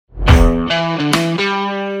Welcome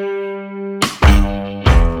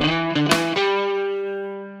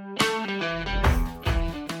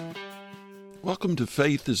to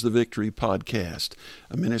Faith is the Victory podcast,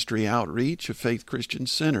 a ministry outreach of Faith Christian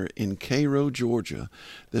Center in Cairo, Georgia.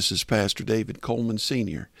 This is Pastor David Coleman,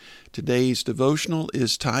 Sr. Today's devotional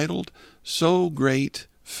is titled, So Great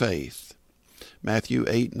Faith. Matthew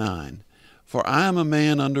 8:9. For I am a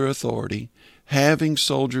man under authority, having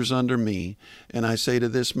soldiers under me, and I say to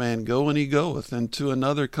this man, Go, and he goeth, and to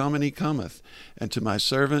another, Come, and he cometh, and to my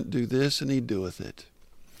servant, Do this, and he doeth it.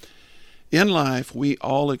 In life, we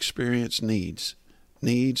all experience needs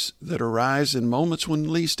that arise in moments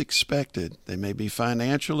when least expected. They may be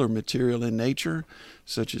financial or material in nature,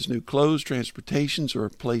 such as new clothes, transportations, or a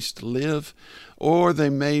place to live, or they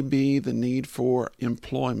may be the need for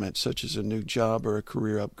employment, such as a new job or a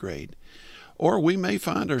career upgrade. Or we may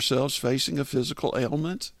find ourselves facing a physical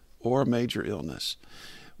ailment or a major illness.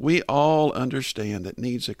 We all understand that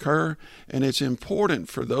needs occur, and it's important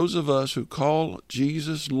for those of us who call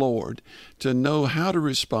Jesus Lord to know how to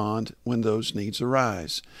respond when those needs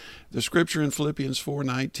arise. The scripture in Philippians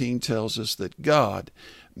 4:19 tells us that God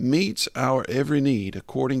meets our every need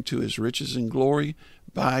according to his riches and glory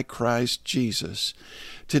by Christ Jesus.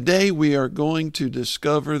 Today we are going to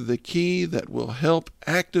discover the key that will help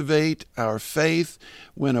activate our faith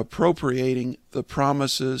when appropriating the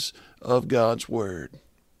promises of God's Word.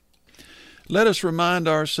 Let us remind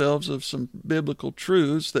ourselves of some biblical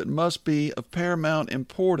truths that must be of paramount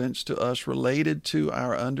importance to us related to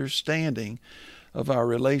our understanding of our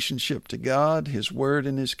relationship to God, His Word,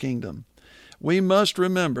 and His kingdom. We must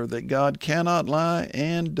remember that God cannot lie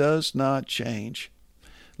and does not change.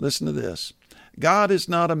 Listen to this. God is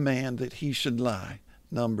not a man that he should lie.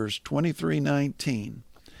 Numbers 23:19.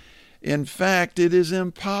 In fact, it is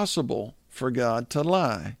impossible for God to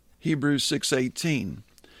lie. Hebrews 6:18.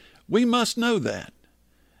 We must know that.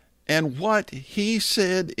 And what he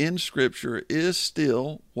said in Scripture is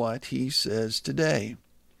still what he says today.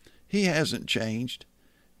 He hasn't changed.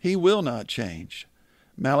 He will not change.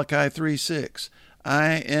 Malachi 3:6.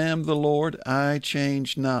 I am the Lord, I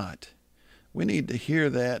change not. We need to hear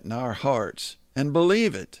that in our hearts and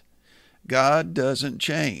believe it. God doesn't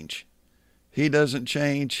change. He doesn't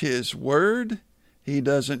change his word. He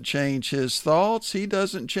doesn't change his thoughts. He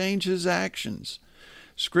doesn't change his actions.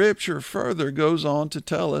 Scripture further goes on to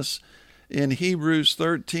tell us in Hebrews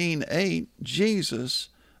 13:8, Jesus,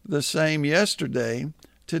 the same yesterday,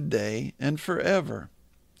 today, and forever.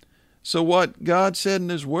 So what God said in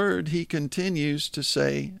his word, he continues to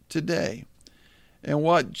say today. And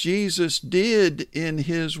what Jesus did in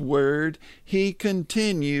his word, he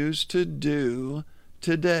continues to do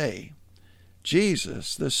today.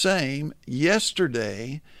 Jesus, the same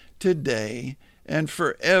yesterday, today, and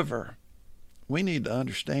forever. We need to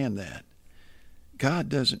understand that. God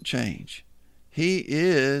doesn't change. He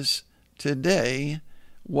is today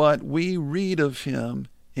what we read of him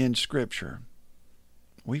in Scripture.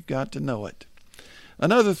 We've got to know it.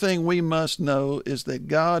 Another thing we must know is that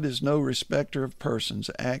God is no respecter of persons,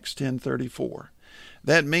 Acts 10:34.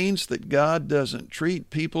 That means that God doesn't treat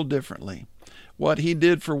people differently. What he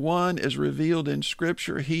did for one is revealed in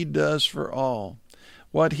Scripture, he does for all.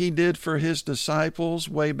 What he did for his disciples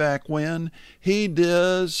way back when, he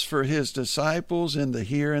does for his disciples in the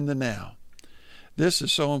here and the now. This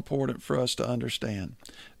is so important for us to understand.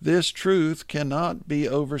 This truth cannot be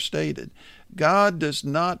overstated. God does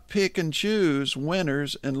not pick and choose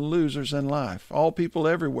winners and losers in life. All people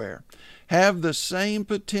everywhere have the same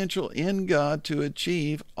potential in God to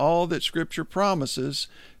achieve all that Scripture promises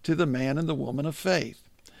to the man and the woman of faith.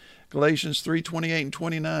 Galatians 3:28 and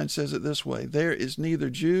 29 says it this way, There is neither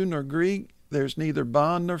Jew nor Greek, there's neither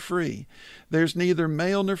bond nor free, there's neither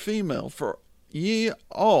male nor female, for ye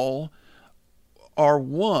all are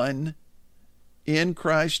one in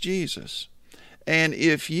Christ Jesus. And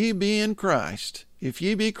if ye be in Christ,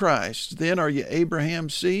 then are ye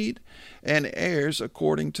Abraham's seed and heirs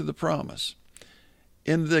according to the promise.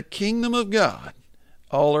 In the kingdom of God,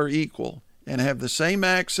 all are equal and have the same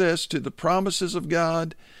access to the promises of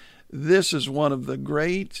God. This is one of the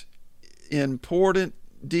great, important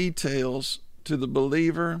details to the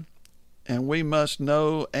believer, and we must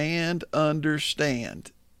know and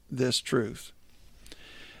understand this truth.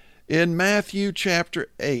 In Matthew chapter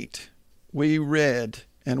 8, we read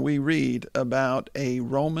and we read about a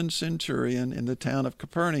Roman centurion in the town of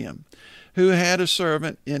Capernaum who had a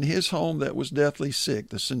servant in his home that was deathly sick.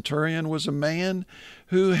 The centurion was a man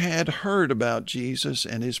who had heard about Jesus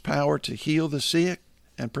and his power to heal the sick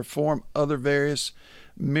and perform other various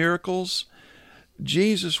miracles.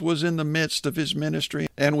 Jesus was in the midst of his ministry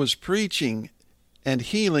and was preaching and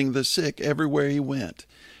healing the sick everywhere he went.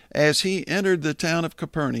 As he entered the town of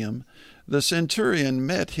Capernaum, the centurion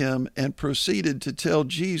met him and proceeded to tell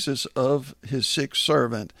Jesus of his sick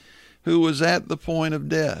servant, who was at the point of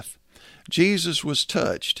death. Jesus was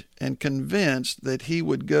touched and convinced that he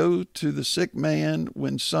would go to the sick man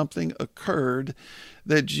when something occurred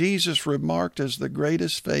that Jesus remarked as the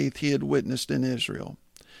greatest faith he had witnessed in Israel.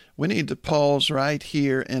 We need to pause right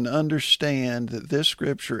here and understand that this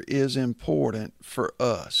scripture is important for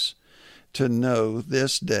us to know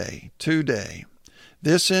this day, today.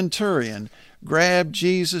 This centurion grabbed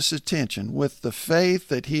Jesus' attention with the faith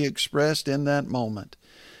that he expressed in that moment.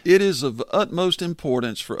 It is of utmost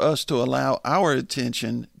importance for us to allow our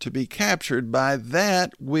attention to be captured by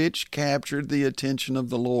that which captured the attention of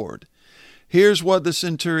the Lord. Here's what the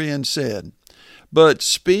centurion said, "But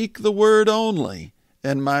speak the word only,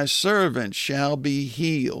 and my servant shall be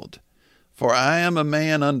healed. For I am a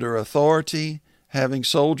man under authority, having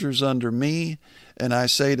soldiers under me, and I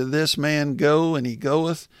say to this man, Go, and he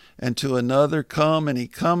goeth, and to another, Come, and he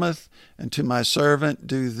cometh, and to my servant,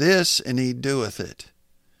 Do this, and he doeth it."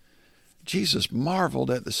 Jesus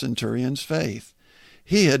marveled at the centurion's faith.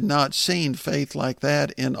 He had not seen faith like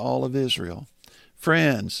that in all of Israel.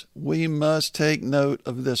 Friends, we must take note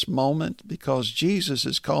of this moment because Jesus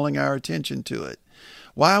is calling our attention to it.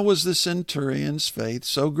 Why was the centurion's faith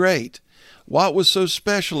so great? What was so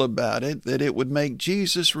special about it that it would make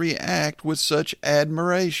Jesus react with such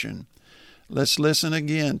admiration? Let's listen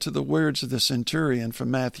again to the words of the centurion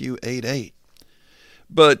from Matthew 8:8.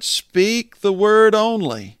 "But speak the word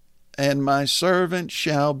only, and my servant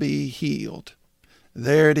shall be healed."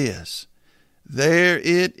 There it is. There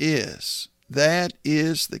it is. That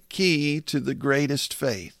is the key to the greatest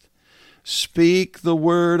faith. Speak the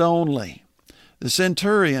word only. The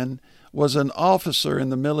centurion was an officer in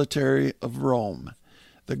the military of Rome,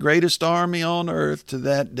 the greatest army on earth to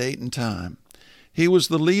that date and time. He was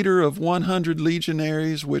the leader of 100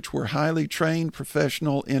 legionaries, which were highly trained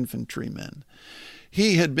professional infantrymen.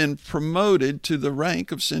 He had been promoted to the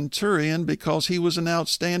rank of centurion because he was an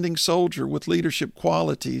outstanding soldier with leadership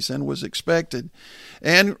qualities and was expected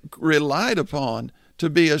and relied upon to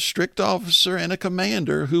be a strict officer and a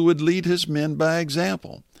commander who would lead his men by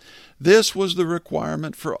example. This was the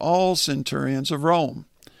requirement for all centurions of Rome.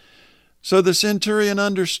 So the centurion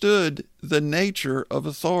understood the nature of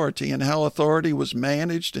authority and how authority was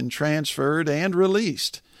managed and transferred and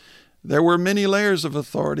released. There were many layers of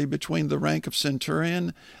authority between the rank of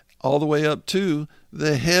centurion all the way up to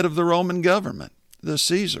the head of the Roman government, the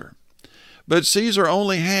Caesar. But Caesar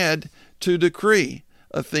only had to decree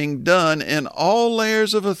a thing done, and all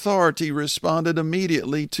layers of authority responded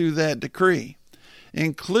immediately to that decree,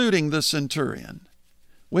 including the centurion.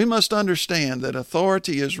 We must understand that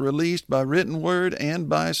authority is released by written word and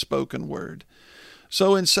by spoken word.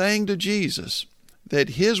 So in saying to Jesus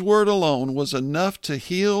that his word alone was enough to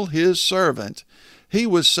heal his servant, he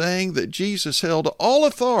was saying that Jesus held all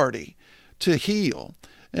authority to heal,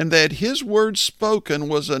 and that his word spoken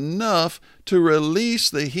was enough to release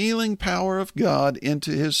the healing power of God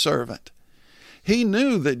into his servant. He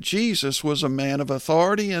knew that Jesus was a man of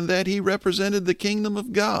authority and that he represented the kingdom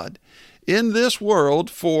of God in this world,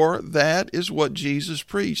 for that is what Jesus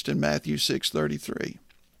preached in Matthew 6:33.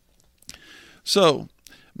 So,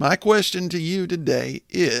 my question to you today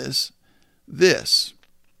is this: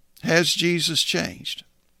 has Jesus changed?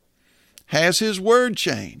 Has his word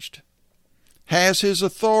changed? Has his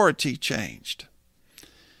authority changed?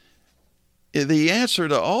 The answer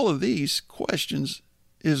to all of these questions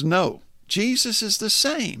is no. Jesus is the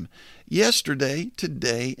same yesterday,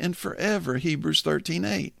 today, and forever, Hebrews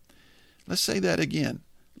 13:8. Let's say that again.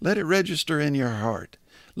 Let it register in your heart.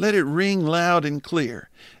 Let it ring loud and clear.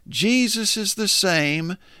 Jesus is the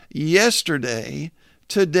same yesterday,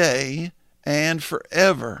 today, and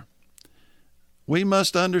forever. We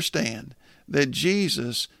must understand that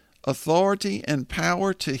Jesus' authority and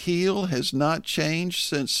power to heal has not changed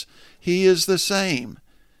since he is the same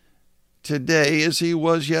today as he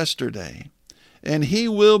was yesterday. And he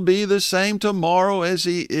will be the same tomorrow as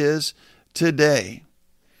he is today.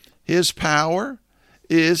 His power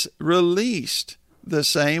is released the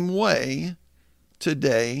same way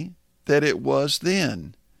today that it was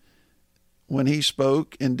then when he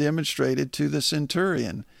spoke and demonstrated to the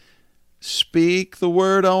centurion. Speak the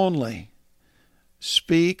word only.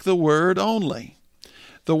 Speak the word only.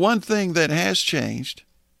 The one thing that has changed,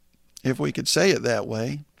 if we could say it that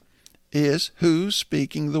way, is who's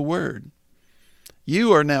speaking the word.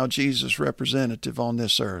 You are now Jesus' representative on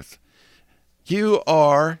this earth. You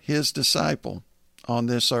are his disciple on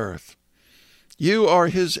this earth. You are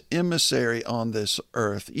his emissary on this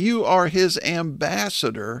earth. You are his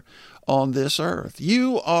ambassador on this earth.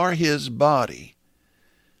 You are his body.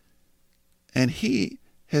 And he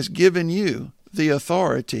has given you the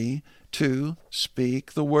authority to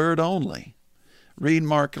speak the word only. Read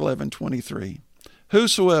Mark 11:23.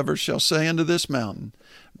 Whosoever shall say unto this mountain,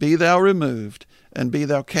 Be thou removed, and be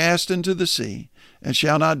thou cast into the sea, and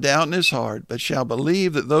shall not doubt in his heart, but shall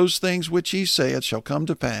believe that those things which he saith shall come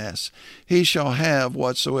to pass, he shall have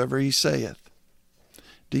whatsoever he saith.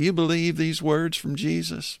 Do you believe these words from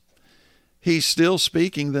Jesus? He's still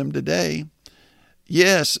speaking them today.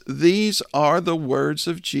 Yes, these are the words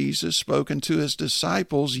of Jesus spoken to his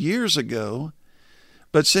disciples years ago.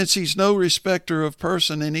 But since he's no respecter of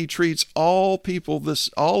person and he treats all people,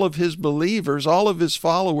 all of his believers, all of his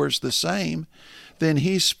followers the same, then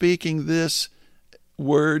he's speaking this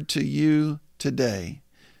word to you today.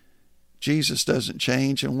 Jesus doesn't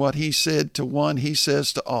change, and what he said to one, he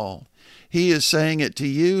says to all. He is saying it to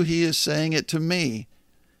you. He is saying it to me.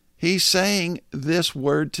 He's saying this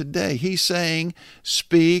word today. He's saying,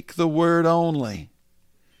 speak the word only.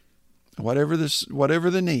 Whatever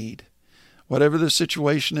the need, whatever the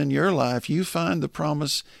situation in your life, you find the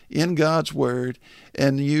promise in God's word,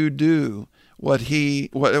 and you do what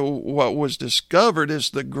was discovered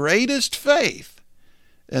is the greatest faith,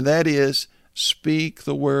 and that is speak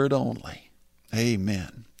the word only.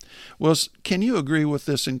 Amen. Well, can you agree with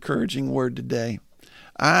this encouraging word today?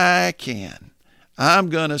 I can. I'm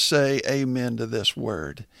going to say amen to this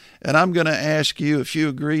word. And I'm going to ask you if you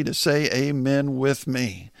agree to say amen with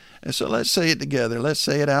me. And so let's say it together. Let's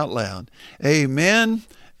say it out loud. Amen.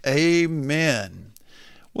 Amen.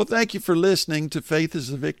 Well, thank you for listening to Faith is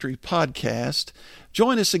the Victory podcast.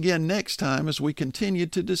 Join us again next time as we continue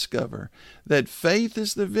to discover that faith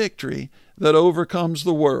is the victory that overcomes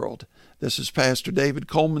the world. This is Pastor David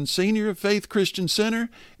Coleman, Sr. of Faith Christian Center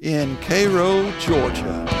in Cairo,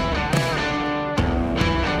 Georgia.